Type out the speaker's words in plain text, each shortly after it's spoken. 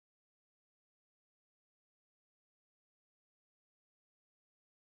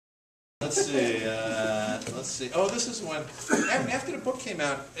let's see. Let's see. Oh, this is one. After the book came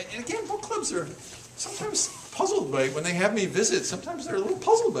out, and again, book clubs are sometimes puzzled by when they have me visit. Sometimes they're a little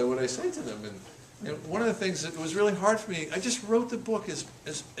puzzled by what I say to them. And one of the things that was really hard for me, I just wrote the book as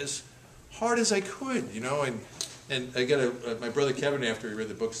hard as I could, you know. And I got my brother Kevin, after he read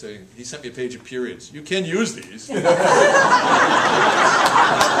the book, saying, he sent me a page of periods. You can use these. Why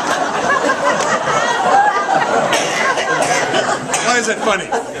is that funny?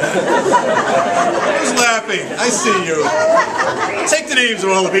 Who's laughing? I see you. Take the names of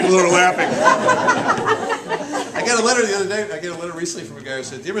all the people who are laughing. I got a letter the other day. I got a letter recently from a guy who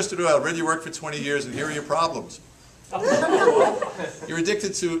said, "Dear Mr. Doyle, I read your work for 20 years, and here are your problems. You're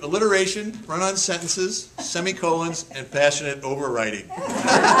addicted to alliteration, run-on sentences, semicolons, and passionate overwriting."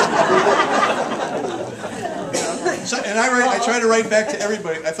 And I try to write back to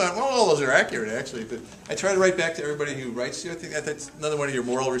everybody. I thought, well, all those are accurate, actually. But I try to write back to everybody who writes to you. I think that's another one of your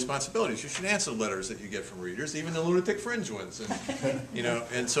moral responsibilities. You should answer letters that you get from readers, even the lunatic fringe ones. And, you know,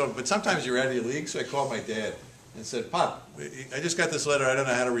 and so, but sometimes you're out of your league. So I called my dad and said, "Pop, I just got this letter. I don't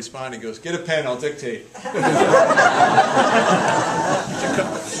know how to respond." He goes, "Get a pen. I'll dictate." And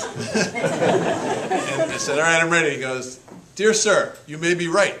I said, "All right, I'm ready." He goes, "Dear sir, you may be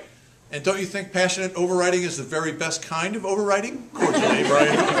right. And don't you think passionate overwriting is the very best kind of overwriting? Cordially,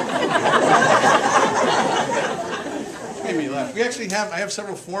 Brian." Made me laugh. We actually I have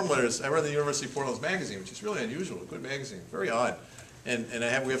several form letters. I read the University of Portland's magazine, which is really unusual, a good magazine, very odd. And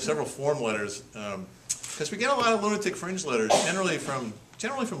we have several form letters, because we get a lot of lunatic fringe letters, generally from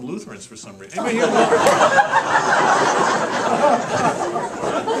Lutherans for some reason. Anybody here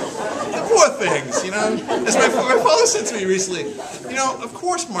the poor things, you know. As my father said to me recently, you know, of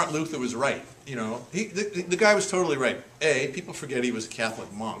course Martin Luther was right. You know, the guy was totally right. People forget he was a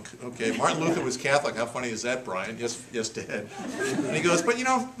Catholic monk. Okay, Martin Luther was Catholic. How funny is that, Brian? Yes, Dad. And he goes, but you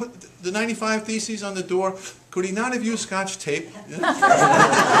know, the 95 Theses on the door, could he not have used Scotch tape? You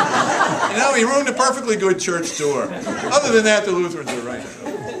know, he ruined a perfectly good church door. Other than that, the Lutherans were right.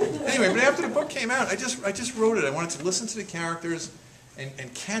 Anyway, but after the book came out, I just wrote it. I wanted to listen to the characters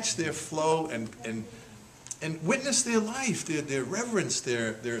and catch their flow and witness their life, their reverence,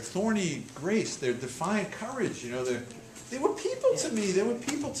 their thorny grace, their defiant courage. You know, they were people to me. They were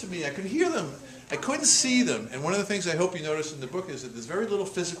people to me. I could hear them. I couldn't see them. And one of the things I hope you notice in the book is that there's very little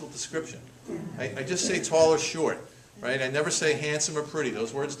physical description. I just say tall or short, right? I never say handsome or pretty.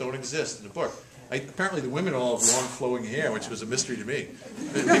 Those words don't exist in the book. Apparently the women all have long flowing hair, which was a mystery to me.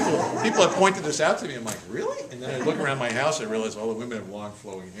 People have pointed this out to me. I'm like, really? And then I look around my house and I realize all the women have long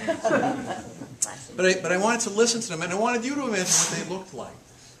flowing hair. But I wanted to listen to them, and I wanted you to imagine what they looked like.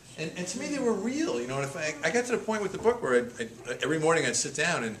 And to me they were real, you know. And if I got to the point with the book where every morning I'd sit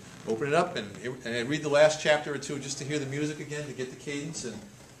down and open it up and I'd read the last chapter or two just to hear the music again, to get the cadence,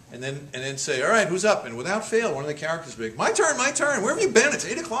 and then say, all right, who's up? And without fail, one of the characters would be, my turn, where have you been? It's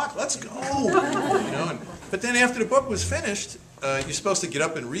 8 o'clock, let's go. You know, but then after the book was finished, you're supposed to get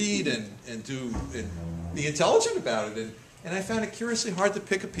up and read and be intelligent about it. And I found it curiously hard to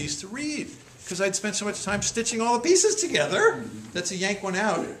pick a piece to read, because I'd spent so much time stitching all the pieces together that to yank one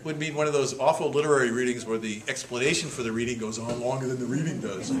out would mean one of those awful literary readings where the explanation for the reading goes on longer than the reading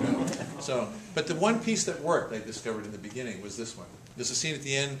does. You know? But the one piece that worked, I discovered in the beginning, was this one. There's a scene at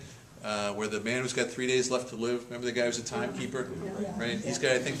the end where the man who's got 3 days left to live, remember the guy who's a timekeeper? Right? He's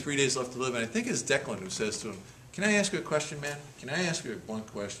got, I think, 3 days left to live, and I think it's Declan who says to him, "Can I ask you a question, man? Can I ask you a blunt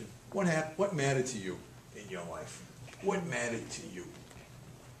question? What mattered to you in your life? What mattered to you?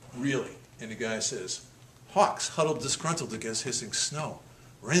 Really?" And the guy says, "Hawks huddled disgruntled against hissing snow,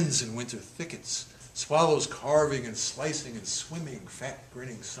 wrens in winter thickets, swallows carving and slicing and swimming fat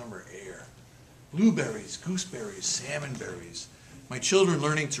grinning summer air, blueberries, gooseberries, salmon berries, my children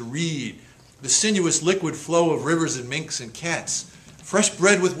learning to read, the sinuous liquid flow of rivers and minks and cats, fresh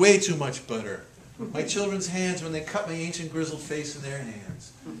bread with way too much butter, my children's hands when they cut my ancient grizzled face in their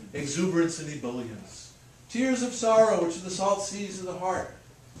hands, exuberance and ebullience, tears of sorrow which are the salt seas of the heart,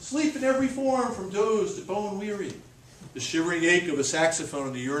 sleep in every form from doze to bone weary, the shivering ache of a saxophone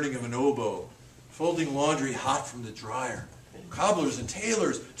and the yearning of an oboe, folding laundry hot from the dryer, cobblers and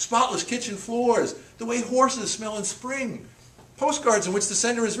tailors, spotless kitchen floors, the way horses smell in spring, postcards in which the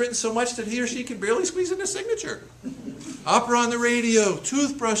sender has written so much that he or she can barely squeeze in a signature, opera on the radio,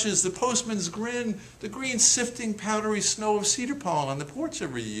 toothbrushes, the postman's grin, the green sifting powdery snow of cedar pollen on the porch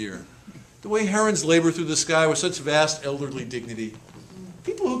every year, the way herons labor through the sky with such vast elderly dignity,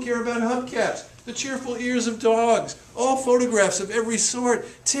 people who care about hubcaps, the cheerful ears of dogs, all photographs of every sort,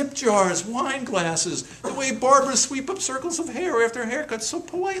 tip jars, wine glasses, the way barbers sweep up circles of hair after haircuts so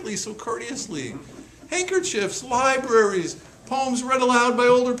politely, so courteously, handkerchiefs, libraries, poems read aloud by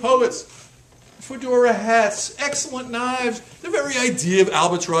older poets, fedora hats, excellent knives, the very idea of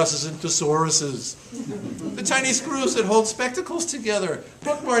albatrosses and thesauruses, the tiny screws that hold spectacles together,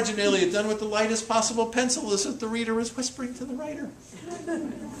 book marginalia done with the lightest possible pencil as if the reader is whispering to the writer.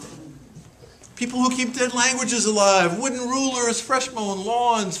 People who keep dead languages alive, wooden rulers, fresh-mown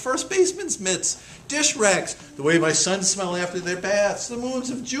lawns, first baseman's mitts, dish racks, the way my sons smell after their baths, the moons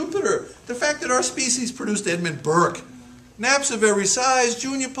of Jupiter, the fact that our species produced Edmund Burke, naps of every size,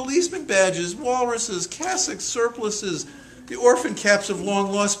 junior policeman badges, walruses, cassocks, surplices, the orphan caps of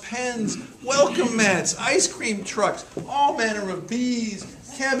long-lost pens, welcome mats, ice cream trucks, all manner of bees,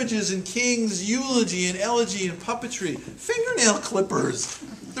 cabbages and kings, eulogy and elegy and puppetry, fingernail clippers,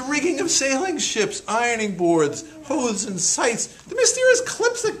 the rigging of sailing ships, ironing boards, hose and sights, the mysterious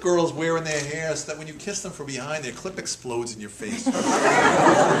clips that girls wear in their hair so that when you kiss them from behind, their clip explodes in your face.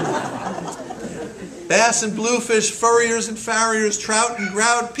 Bass and bluefish, furriers and farriers, trout and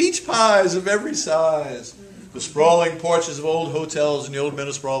grout, peach pies of every size, the sprawling porches of old hotels and the old men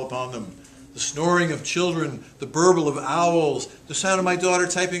who sprawl upon them, the snoring of children, the burble of owls, the sound of my daughter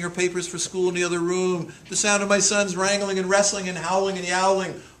typing her papers for school in the other room, the sound of my sons wrangling and wrestling and howling and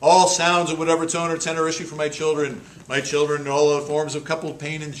yowling, all sounds of whatever tone or tenor issue from my children in all other forms of coupled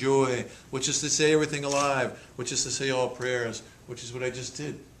pain and joy, which is to say everything alive, which is to say all prayers, which is what I just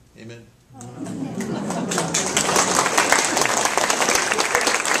did. Amen.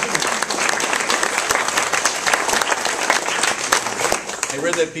 I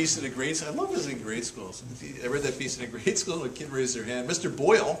read that piece in a grade school. I love visiting grade schools. I read that piece in a grade school, and a kid raised their hand, Mr.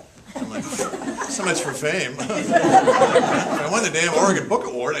 Boyle. I'm like, so much for fame. If I won the damn Oregon Book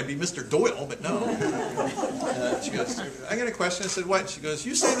Award, I'd be Mr. Doyle, but no. She goes, I got a question. I said, what? She goes,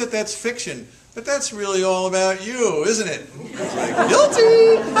 you say that that's fiction, but that's really all about you, isn't it? I was like,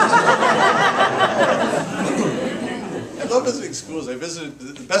 guilty! I love visiting schools. I visited,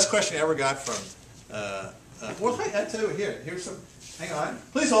 the best question I ever got from, well, I tell you, here's some. Hang on.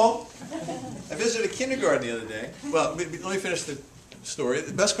 Please hold. I visited a kindergarten the other day. Well, let me finish the story.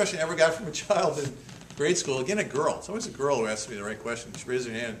 The best question I ever got from a child in grade school, again, a girl. It's always a girl who asks me the right question. She raised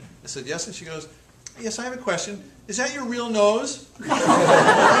her hand. I said, yes, and she goes, yes, I have a question. Is that your real nose? I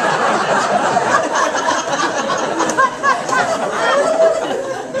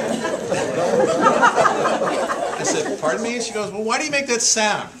said, pardon me? She goes, well, why do you make that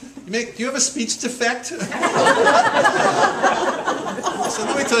sound? Do you have a speech defect? So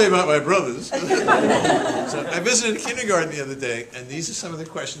let me tell you about my brothers. So I visited a kindergarten the other day, and these are some of the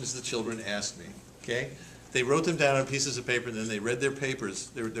questions the children asked me. Okay, they wrote them down on pieces of paper, and then they read their papers.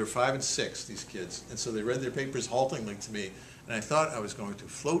 They're 5 and 6, these kids, and so they read their papers haltingly to me. And I thought I was going to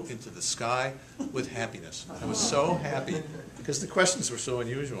float into the sky with happiness. I was so happy because the questions were so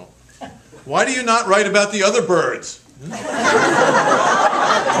unusual. Why do you not write about the other birds? The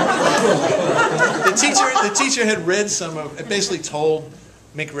teacher had read some of, it basically told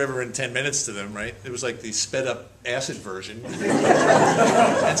Mink River in 10 minutes to them, right? It was like the sped up acid version.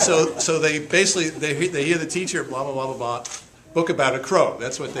 And so they basically, they hear the teacher, blah, blah, blah, blah, blah, book about a crow.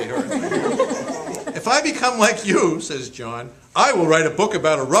 That's what they heard. If I become like you, says John, I will write a book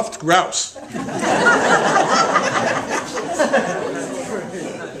about a ruffed grouse.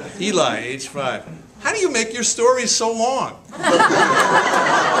 Eli, age 5. How do you make your stories so long?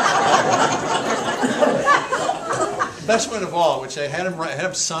 Best one of all, which I had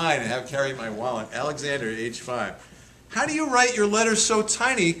him sign and have carry my wallet, Alexander, age 5. How do you write your letters so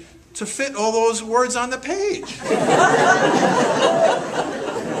tiny to fit all those words on the page?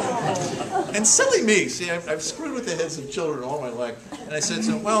 And silly me, see, I've screwed with the heads of children all my life. And I said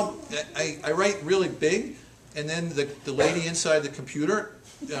to him, well, I write really big, and then the lady inside the computer,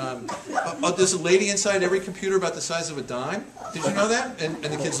 there's a lady inside every computer about the size of a dime. Did you know that? And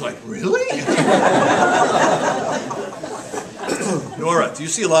the kid's like, really? Nora, do you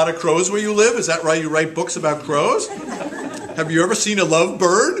see a lot of crows where you live? Is that why you write books about crows? Have you ever seen a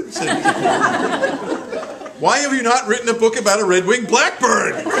lovebird? Why have you not written a book about a red-winged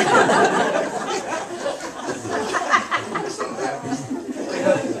blackbird?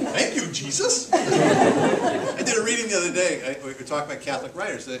 Thank you, Jesus. I did a reading the other day. We were talking about Catholic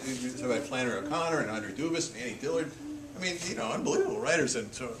writers. We talked about Flannery O'Connor and Andre Dubus and Annie Dillard. I mean, unbelievable writers.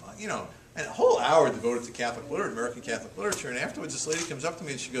 And so, and a whole hour devoted to Catholic literature, American Catholic literature. And afterwards, this lady comes up to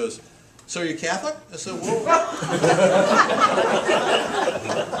me and she goes, so are you Catholic? I said, whoa.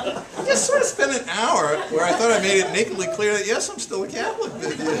 I just sort of spent an hour where I thought I made it nakedly clear that, yes, I'm still a Catholic,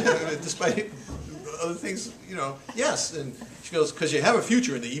 despite other things, yes. And she goes, because you have a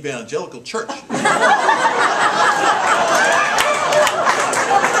future in the evangelical church.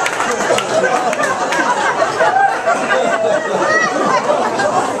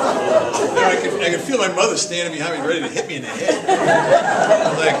 was standing behind me ready to hit me in the head. I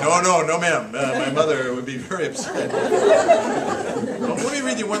was like, no, ma'am. My mother would be very upset. Well, let me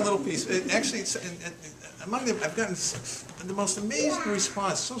read you one little piece. Actually, among them, I've gotten the most amazing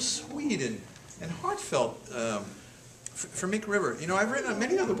response, so sweet and heartfelt for Mink River. You know, I've written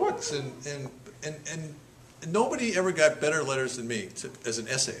many other books, and nobody ever got better letters than me as an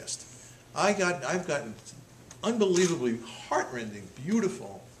essayist. I've gotten unbelievably heartrending,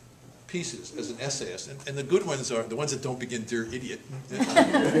 beautiful pieces as an essayist, and the good ones are the ones that don't begin "Dear Idiot,"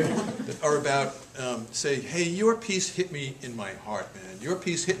 that are about say, hey, your piece hit me in my heart, man. Your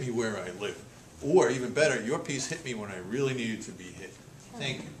piece hit me where I live, or even better, your piece hit me when I really needed to be hit.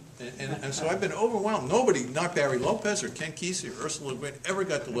 Thank you. And so I've been overwhelmed. Nobody, not Barry Lopez or Ken Kesey or Ursula Le Guin, ever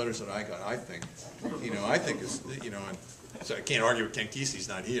got the letters that I got. I think is, you know, and so I can't argue with Ken Kesey. He's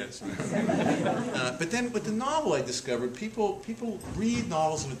not here. So. But then with the novel, I discovered people read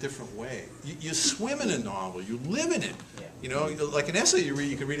novels in a different way. You swim in a novel. You live in it. You know, like an essay you read,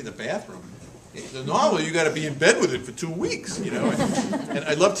 you can read in the bathroom. The novel, you got to be in bed with it for 2 weeks, you know. And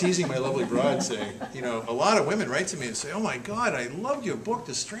I love teasing my lovely bride, saying, you know, a lot of women write to me and say, oh my God, I loved your book,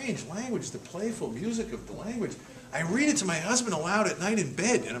 the strange language, the playful music of the language. I read it to my husband aloud at night in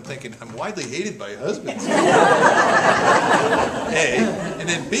bed, and I'm thinking, I'm widely hated by husbands. A, and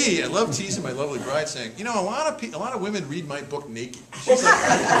then B, I love teasing my lovely bride, saying, you know, a lot of women read my book naked. She's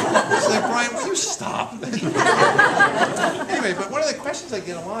like, Brian, will you stop? Anyway, but one of the questions I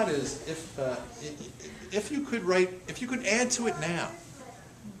get a lot is, if you could add to it now,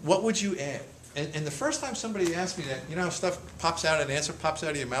 what would you add? And the first time somebody asked me that, you know how stuff pops out, an answer pops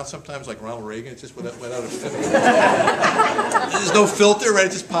out of your mouth sometimes, like Ronald Reagan, it's just without a filter. There's no filter, right?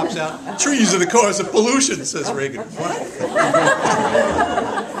 It just pops out. Trees are the cause of pollution, says Reagan. What?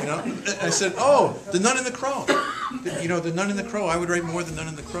 You know? I said, oh, The Nun and the Crow. You know, The Nun and the Crow, I would write more than Nun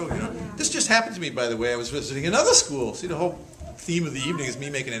and the Crow, you know. This just happened to me, by the way. I was visiting another school. See, the whole theme of the evening is me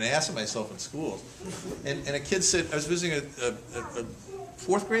making an ass of myself in schools. And a kid said, I was visiting a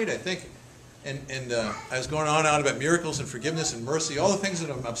fourth grade, I think. And I was going on and on about miracles and forgiveness and mercy, all the things that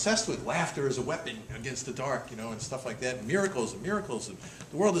I'm obsessed with. Laughter as a weapon against the dark, you know, and stuff like that. And miracles and miracles. And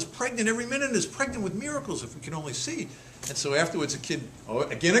the world is pregnant. Every minute is pregnant with miracles if we can only see. And so afterwards a kid, oh,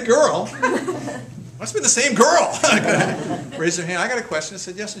 again a girl, must have been the same girl, raised her hand. I got a question. I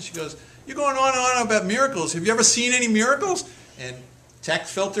said, yes. And she goes, you're going on and on about miracles. Have you ever seen any miracles? And tact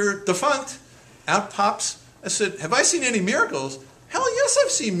filter defunct. Out pops. I said, have I seen any miracles? Hell yes,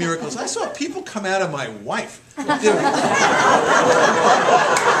 I've seen miracles. I saw people come out of my wife. And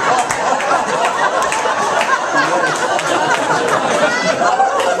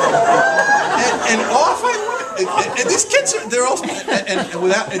off I went. And these kids, they're all, and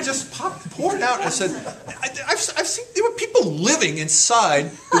without, it just poured out. I said, I've seen, there were people living inside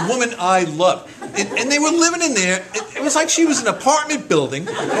the woman I loved. And they were living in there. It was like she was an apartment building.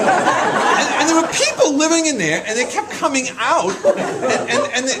 And there were people living in there, and they kept coming out.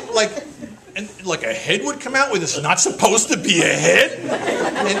 And like a head would come out where there's not supposed to be a head.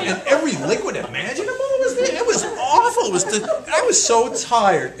 And every liquid imaginable was there. It was awful. I was so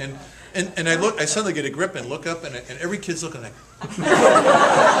tired. And I suddenly get a grip and look up, and every kid's looking like.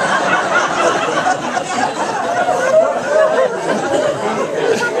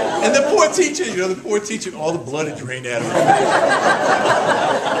 And the poor teacher, you know, all the blood had drained out of her.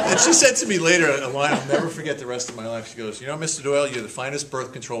 And she said to me later, a line I'll never forget the rest of my life. She goes, you know, Mr. Doyle, you're the finest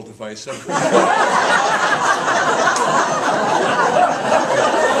birth control device ever.